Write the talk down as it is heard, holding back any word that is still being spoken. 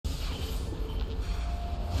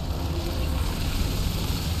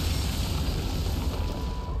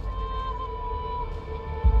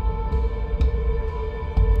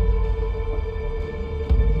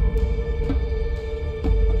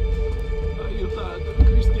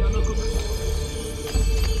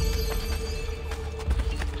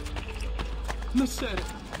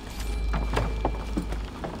piacere.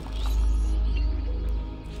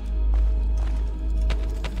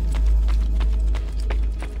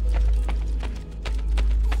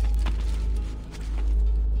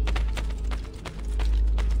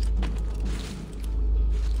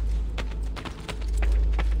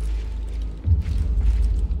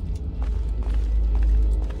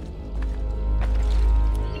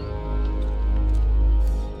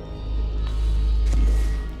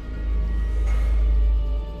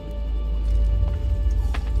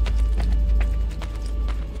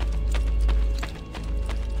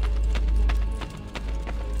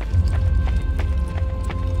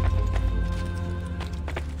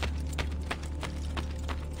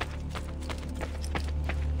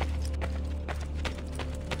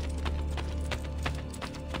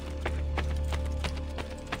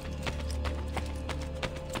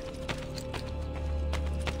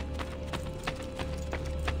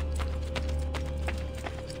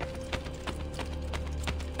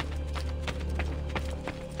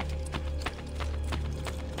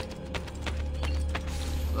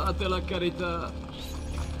 Fate la carità.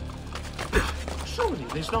 Surely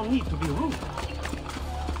there's no need to be rude.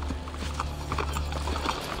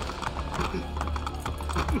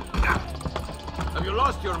 Have you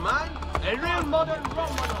lost your mind? A real modern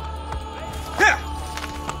Romano.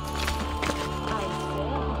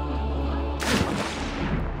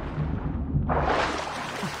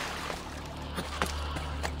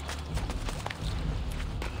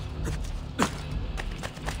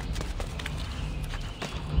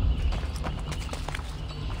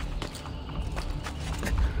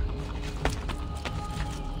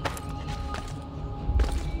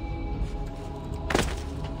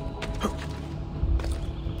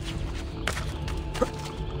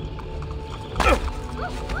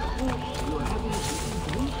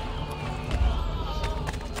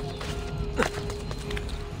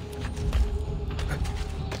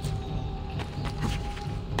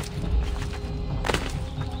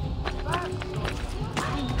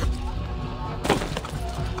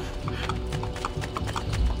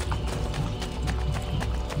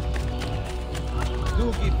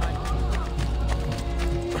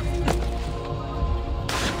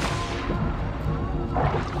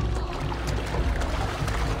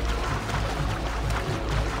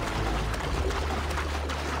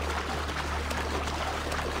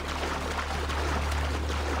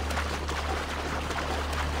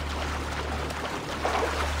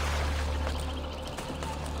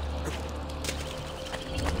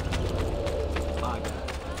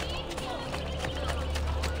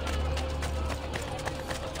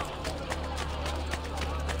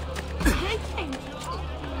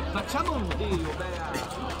 Facciamo un deal,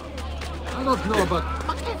 I don't know about...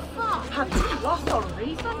 Ma che fa? Have you lost all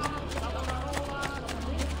reason?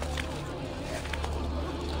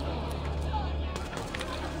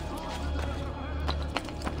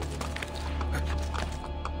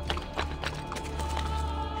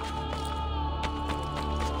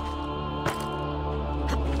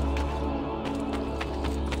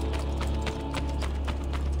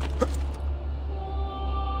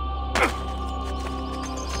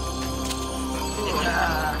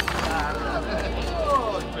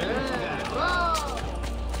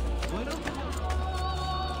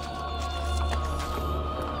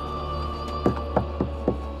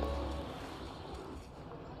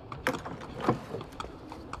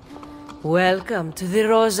 Welcome to the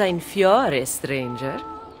Rosa in Fiore, stranger.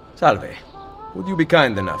 Salve. Would you be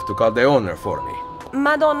kind enough to call the owner for me?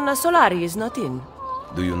 Madonna Solari is not in.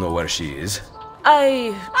 Do you know where she is?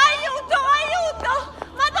 Aiuto! Aiuto!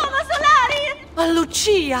 Madonna Solari! Oh,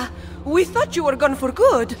 Lucia! We thought you were gone for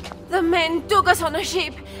good. The men took us on a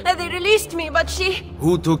ship. They released me, but she...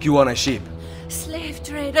 Who took you on a ship? Slave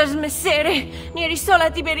traders, messere, near Isola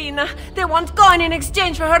Tiberina. They want coin in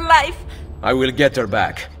exchange for her life. I will get her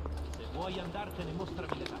back.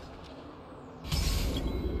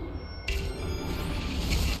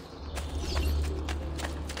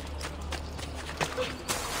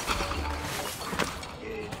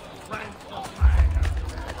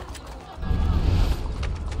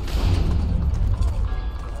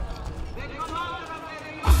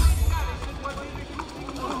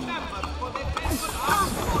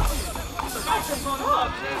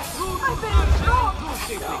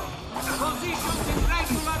 Positions in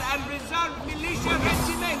regular and reserve militia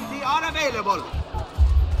regimenti are available.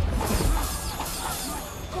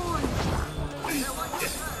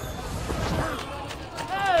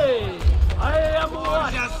 Hey! I am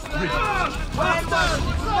what?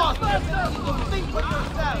 Think for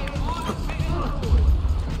yourself.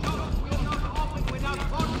 We will not open without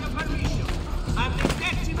court permission, and the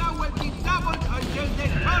decima will be doubled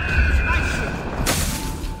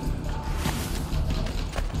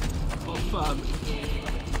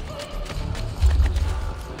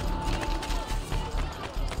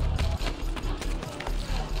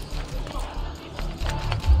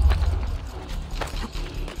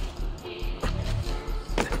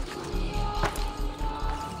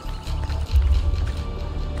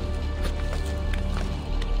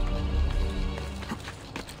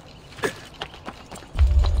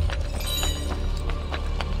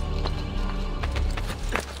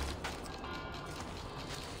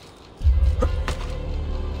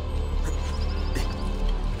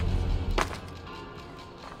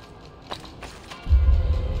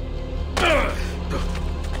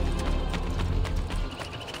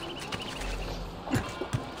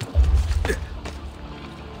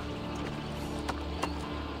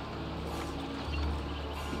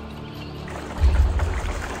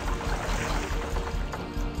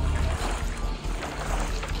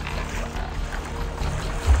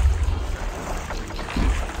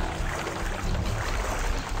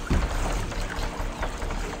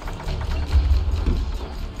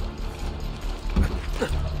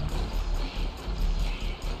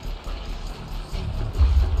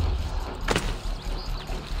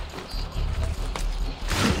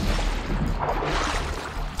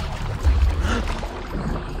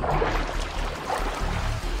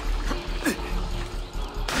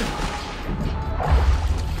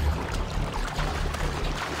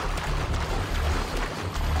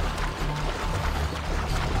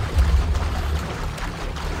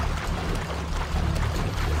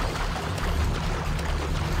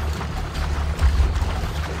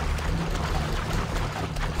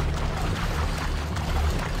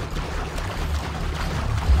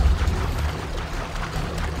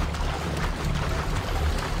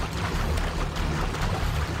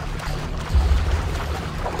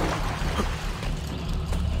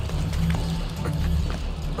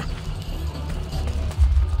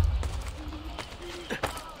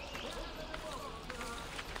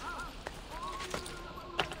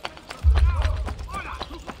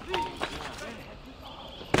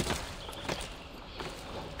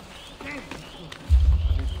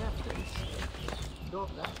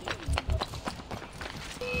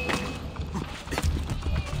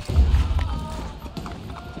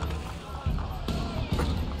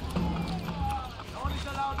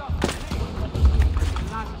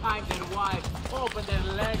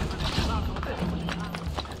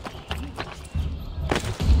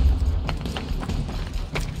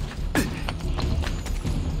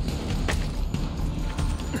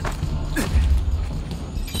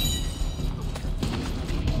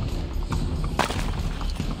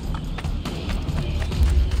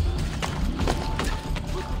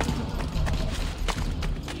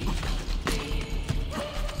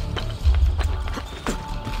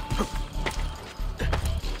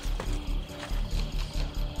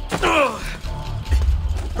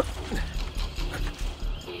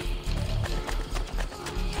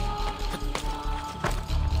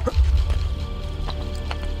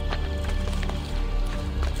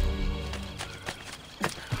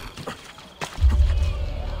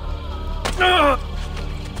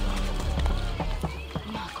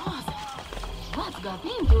got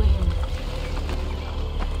into him.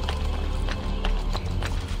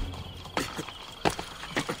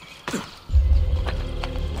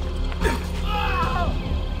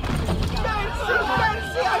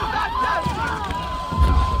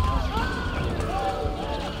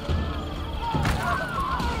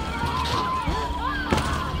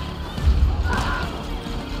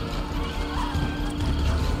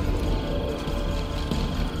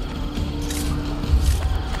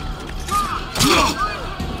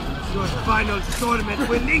 Your final torment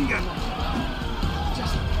will linger.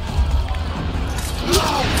 Just...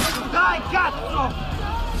 Die, cazzo!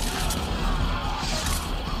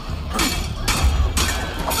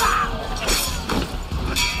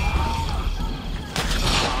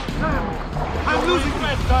 I'm losing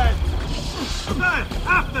red time. Sir,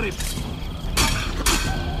 after him.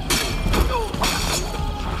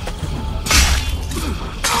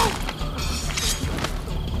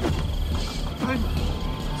 I'm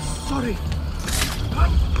sorry.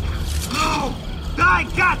 No! Die,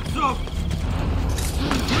 cazzo!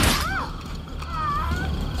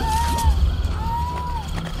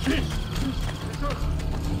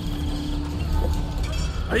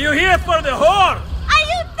 Are you here for the whore?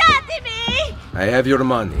 Aiutatemi! I have your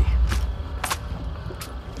money.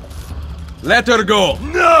 Let her go!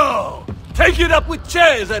 No! Take it up with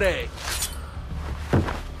Cesare!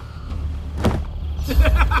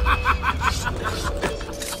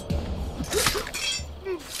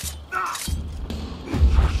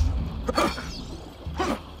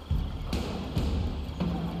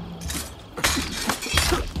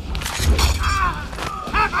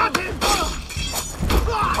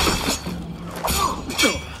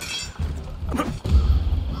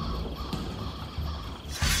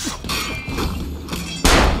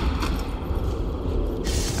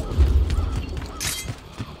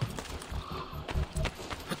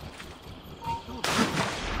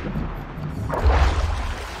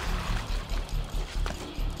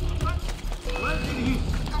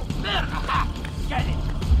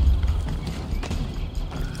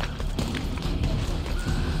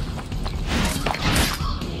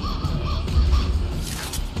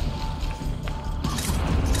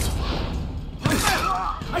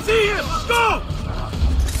 I see him! Go!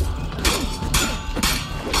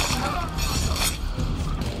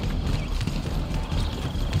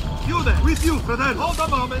 You there, with you, brother. Hold a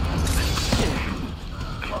moment.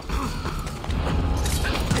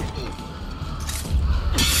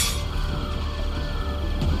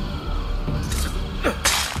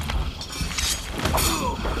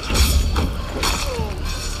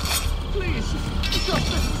 Please,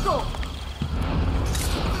 just let me go.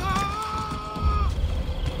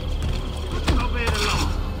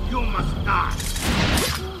 You must die.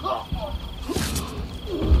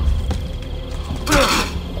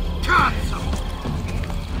 Cazzo!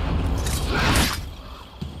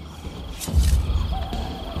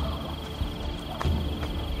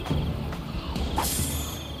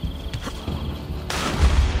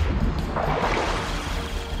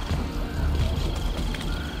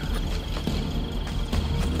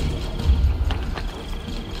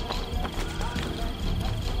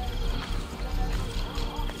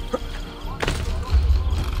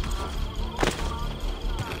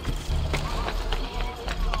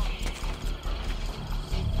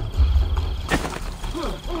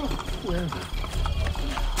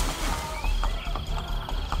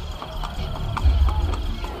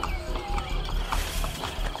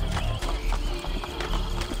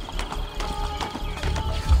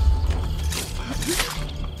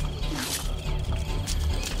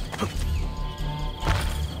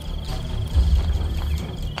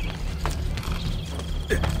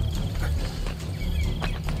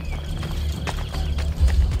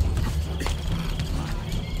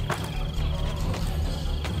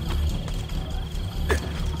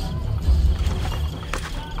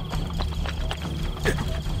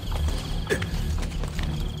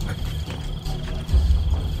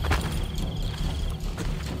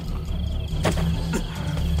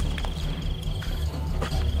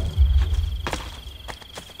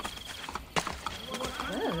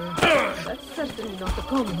 Not a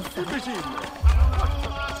common sight.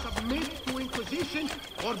 Submit to Inquisition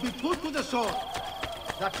or be put to the sword.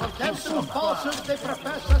 The contemptible falsehood they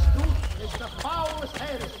profess us to is the foulest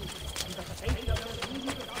heresy.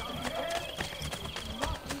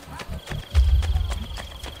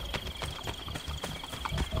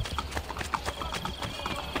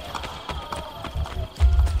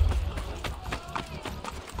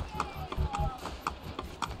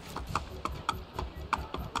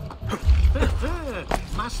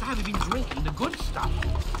 Must have been drinking the good stuff.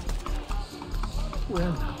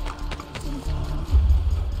 Well,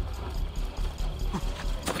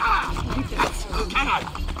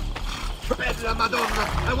 Bella Madonna,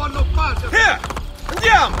 I want no part of Here!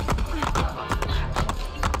 Andiamo!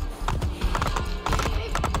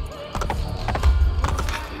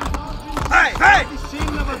 Hey, hey! the sin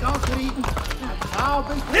of adultery and now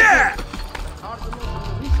been Here! Cardinals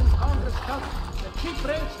of the recent Congress held the chief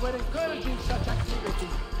rates were encouraging such activity.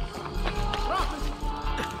 Prophecy.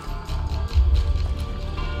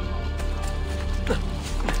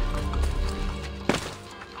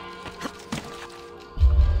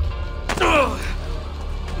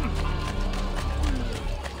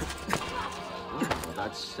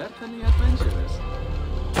 That's certainly adventurous.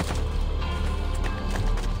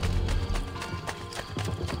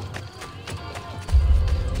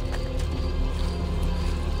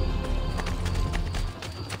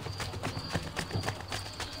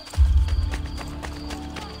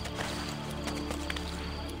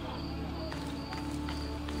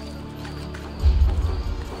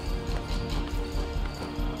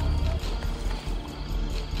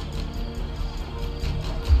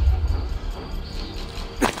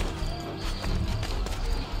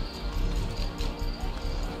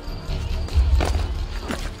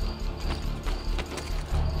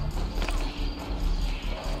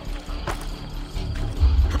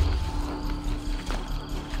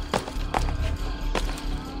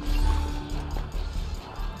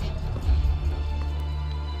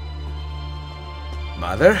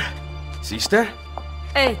 Mother? Sister?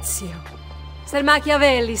 Ezio. Sir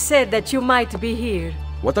Machiavelli said that you might be here.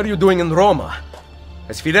 What are you doing in Roma?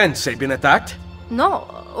 Has Firenze been attacked? No,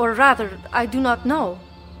 or rather, I do not know.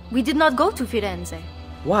 We did not go to Firenze.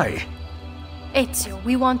 Why? Ezio,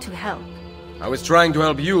 we want to help. I was trying to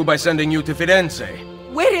help you by sending you to Firenze.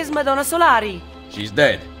 Where is Madonna Solari? She's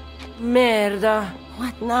dead. Merda.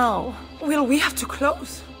 What now? Will we have to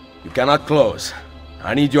close? You cannot close.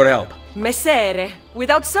 I need your help. Messere,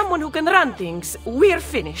 without someone who can run things, we're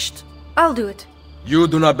finished. I'll do it. You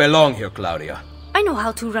do not belong here, Claudia. I know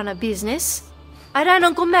how to run a business. I ran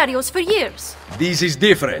on Commerios for years. This is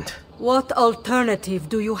different. What alternative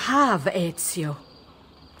do you have, Ezio?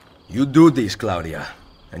 You do this, Claudia,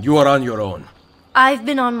 and you are on your own. I've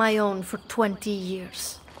been on my own for 20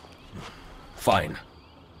 years. Fine.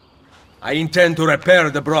 I intend to repair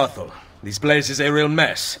the brothel. This place is a real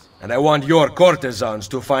mess, and I want your courtesans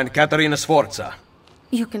to find Caterina Sforza.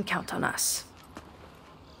 You can count on us.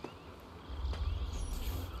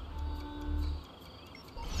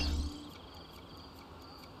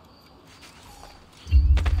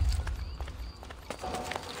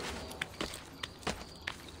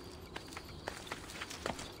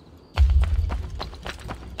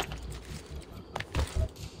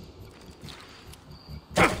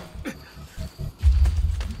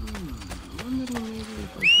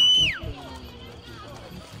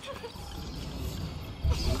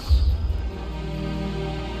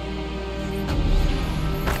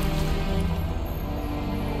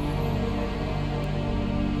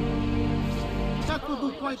 That will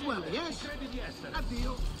do quite well, yes?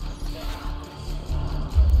 Addio.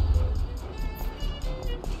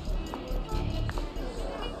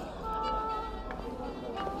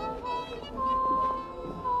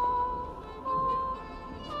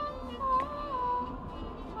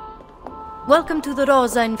 Welcome to the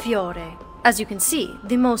Rosa in Fiore. As you can see,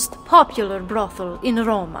 the most popular brothel in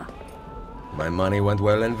Roma. My money went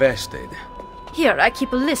well invested. Here, I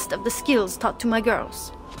keep a list of the skills taught to my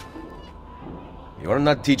girls. You're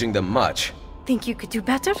not teaching them much. Think you could do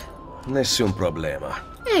better? Nessun problema.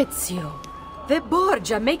 Ezio, the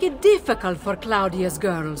Borgia make it difficult for Claudia's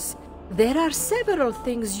girls. There are several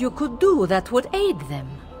things you could do that would aid them.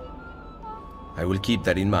 I will keep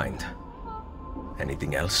that in mind.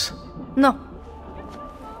 Anything else? No.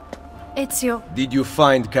 Ezio, Did you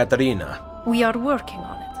find Caterina? we are working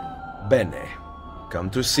on it. Bene. Come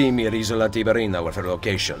to see me at Isola Tiberina with her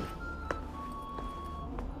location.